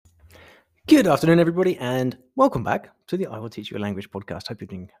Good afternoon, everybody, and welcome back to the I Will Teach You a Language podcast. Hope you're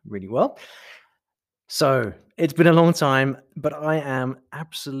doing really well. So, it's been a long time, but I am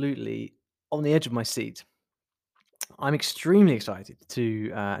absolutely on the edge of my seat. I'm extremely excited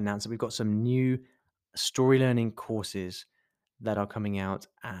to announce that we've got some new story learning courses that are coming out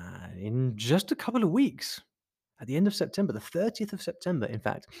in just a couple of weeks. At the end of September, the 30th of September, in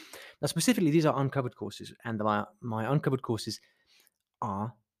fact. Now, specifically, these are uncovered courses, and my uncovered courses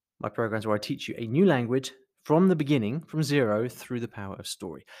are my programs where I teach you a new language from the beginning, from zero, through the power of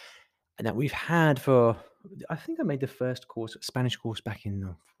story. And that we've had for, I think I made the first course, Spanish course, back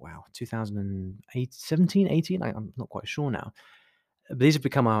in, 2008, 17, 18. I'm not quite sure now. But these have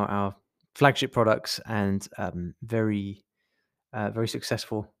become our flagship products and very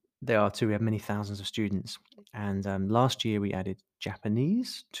successful. They are too. We have many thousands of students. And last year we added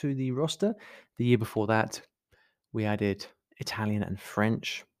Japanese to the roster. The year before that, we added Italian and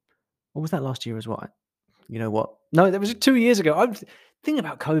French. What was that last year as well? You know what? No, that was 2 years ago. Thing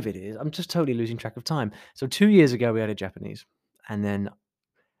about COVID is I'm just totally losing track of time. So 2 years ago, we added Japanese, and then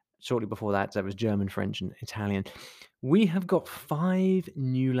shortly before that, that was German, French, and Italian. We have got 5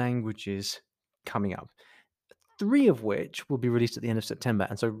 new languages coming up, 3 of which will be released at the end of September.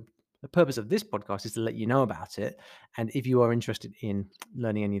 And so the purpose of this podcast is to let you know about it. And if you are interested in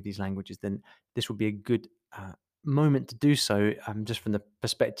learning any of these languages, then this will be a good moment to do so, just from the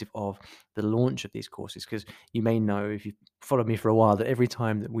perspective of the launch of these courses. Because you may know, if you've followed me for a while, that every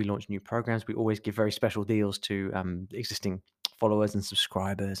time that we launch new programs, we always give very special deals to existing followers and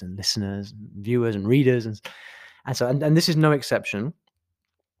subscribers and listeners and viewers and readers. And this is no exception.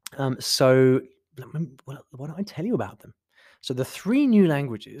 So why don't I tell you about them? So the 3 new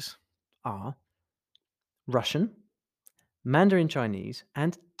languages are Russian, Mandarin Chinese,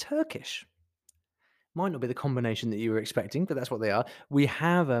 and Turkish. Might not be the combination that you were expecting, but that's what they are. We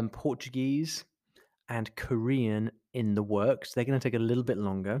have Portuguese and Korean in the works. They're going to take a little bit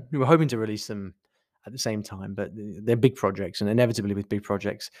longer. We were hoping to release them at the same time, but they're big projects, and inevitably with big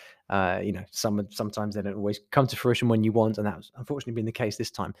projects, sometimes they don't always come to fruition when you want, and that's unfortunately been the case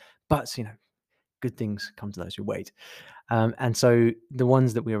this time. But good things come to those who wait. And so the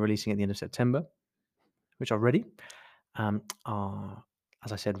ones that we are releasing at the end of September, which are ready, are,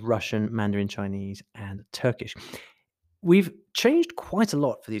 as I said, Russian, Mandarin Chinese, and Turkish. We've changed quite a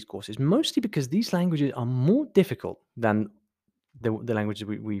lot for these courses, mostly because these languages are more difficult than the languages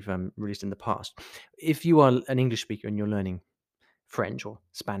we've released in the past. If you are an English speaker and you're learning French or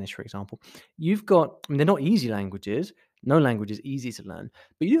Spanish, for example, they're not easy languages. No language is easy to learn,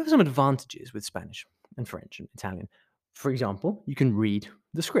 but you do have some advantages with Spanish and French and Italian. For example, you can read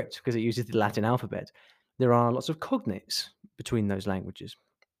the script because it uses the Latin alphabet. There are lots of cognates between those languages.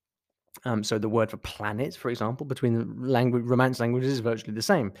 So the word for planet, for example, between the Romance languages is virtually the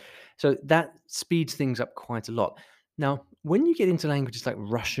same. So that speeds things up quite a lot. Now, when you get into languages like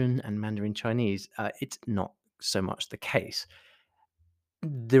Russian and Mandarin Chinese, it's not so much the case.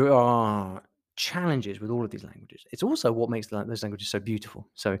 There are challenges with all of these languages. It's also what makes those languages so beautiful.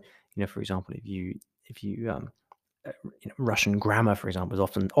 So, for example, Russian grammar, for example,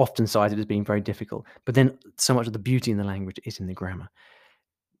 is often cited as being very difficult, but then so much of the beauty in the language is in the grammar.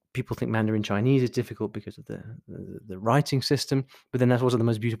 People think Mandarin Chinese is difficult because of the writing system, but then that's also one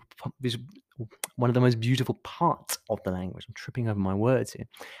of the most beautiful parts of the language. I'm tripping over my words here,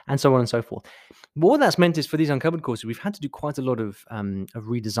 and so on and so forth. But what that's meant is, for these uncovered courses, we've had to do quite a lot of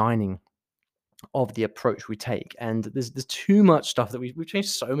redesigning of the approach we take, and there's too much stuff that we've changed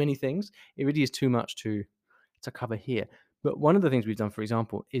so many things. It really is too much to cover here. But one of the things we've done, for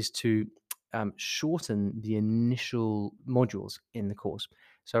example, is to shorten the initial modules in the course.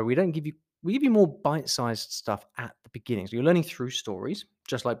 So we give you more bite-sized stuff at the beginning. So you're learning through stories,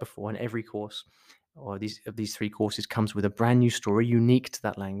 just like before. And every course, or these 3 courses, comes with a brand new story unique to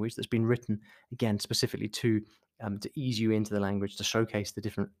that language that's been written again specifically to ease you into the language, to showcase the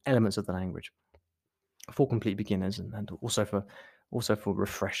different elements of the language for complete beginners and also for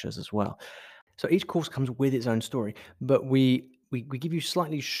refreshers as well. So each course comes with its own story, but we give you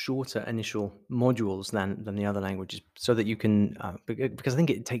slightly shorter initial modules than the other languages, so that you can because I think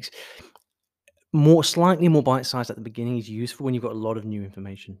it takes slightly more bite-sized at the beginning is useful when you've got a lot of new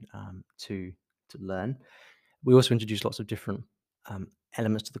information to learn. We also introduce lots of different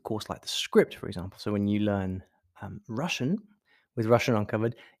elements to the course, like the script, for example. So when you learn Russian, with Russian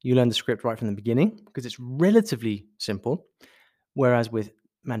Uncovered, you learn the script right from the beginning because it's relatively simple. Whereas with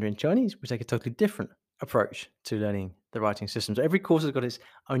Mandarin Chinese, we take a totally different approach to learning the writing system. So every course has got its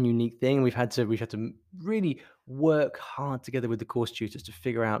own unique thing. We've had to really work hard together with the course tutors to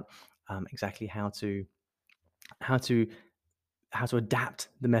figure out exactly how to how to adapt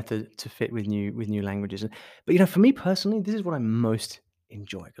the method to fit with new languages. But for me personally, this is what I most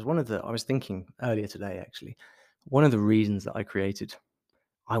enjoy because I was thinking earlier today actually, one of the reasons that I created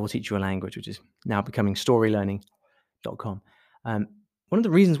I Will Teach You a Language, which is now becoming storylearning.com. Um, one of the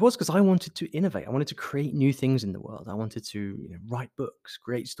reasons was because I wanted to innovate. I wanted to create new things in the world. I wanted to write books,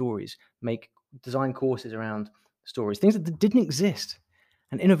 create stories, make design courses around stories, things that didn't exist.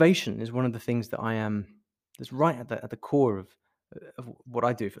 And innovation is one of the things that I am that's right at the core of what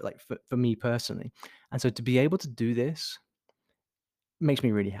I do for me personally. And so to be able to do this makes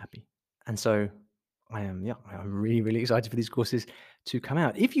me really happy. And so I'm really, really excited for these courses to come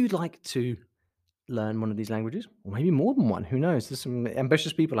out. If you'd like to learn one of these languages, or maybe more than one, who knows? There's some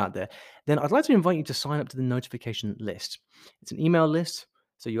ambitious people out there. Then I'd like to invite you to sign up to the notification list. It's an email list.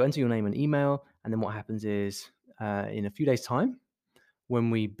 So you enter your name and email, and then what happens is in a few days' time, when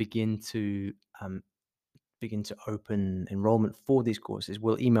we um, begin to open enrollment for these courses,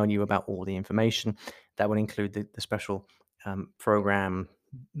 we'll email you about all the information. That will include the special program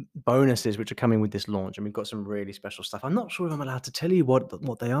bonuses which are coming with this launch, and we've got some really special stuff. I'm not sure if I'm allowed to tell you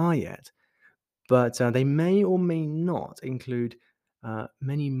what they are yet, but they may or may not include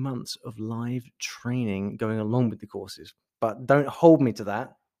many months of live training going along with the courses. But don't hold me to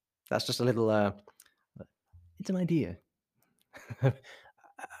that. That's just a little. It's an idea. A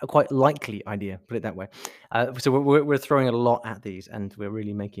quite likely idea, put it that way. So we're throwing a lot at these, and we're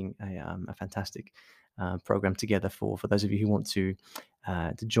really making a fantastic program together for those of you who want to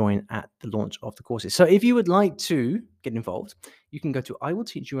join at the launch of the courses. So if you would like to get involved, you can go to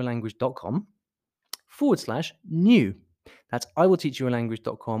iwillteachyoualanguage.com/new. That's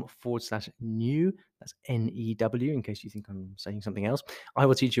iwillteachyoualanguage.com/new. That's NEW, in case you think I'm saying something else.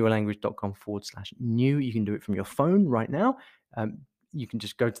 iwillteachyoualanguage.com/new. You can do it from your phone right now. Um, you can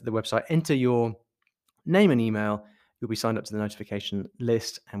just go to the website, enter your name and email. You'll be signed up to the notification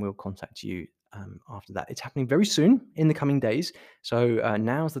list, and we'll contact you after that. It's happening very soon in the coming days. So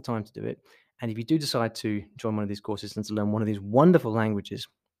now's the time to do it. And if you do decide to join one of these courses and to learn one of these wonderful languages,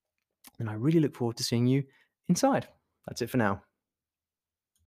 then I really look forward to seeing you inside. That's it for now.